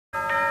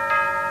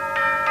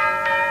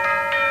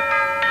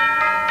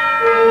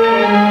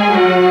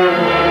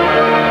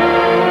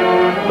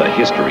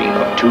history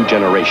of 2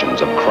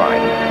 generations of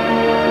crime.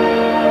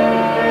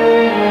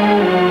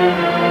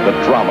 The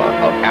drama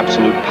of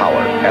absolute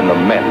power and the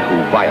men who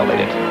violate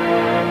it.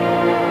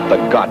 The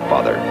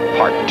Godfather,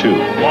 Part 2.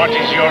 What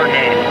is your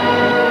name?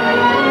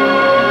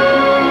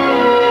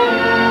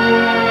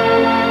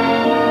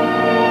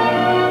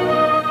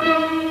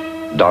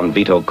 Don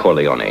Vito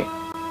Corleone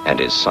and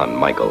his son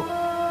Michael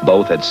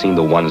both had seen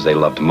the ones they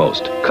loved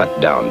most cut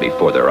down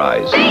before their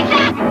eyes.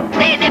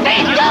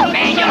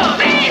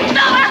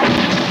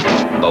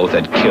 Both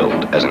had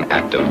killed as an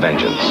act of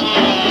vengeance.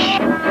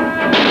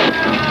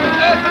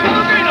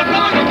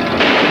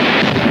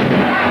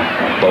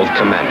 Both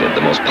commanded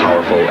the most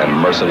powerful and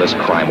merciless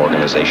crime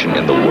organization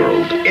in the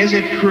world. Is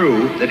it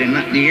true that in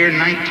the year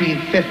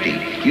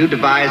 1950, you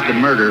devised the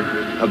murder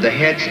of the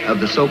heads of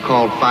the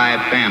so-called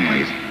 5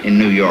 families in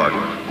New York?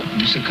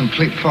 It's a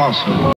complete falsehood.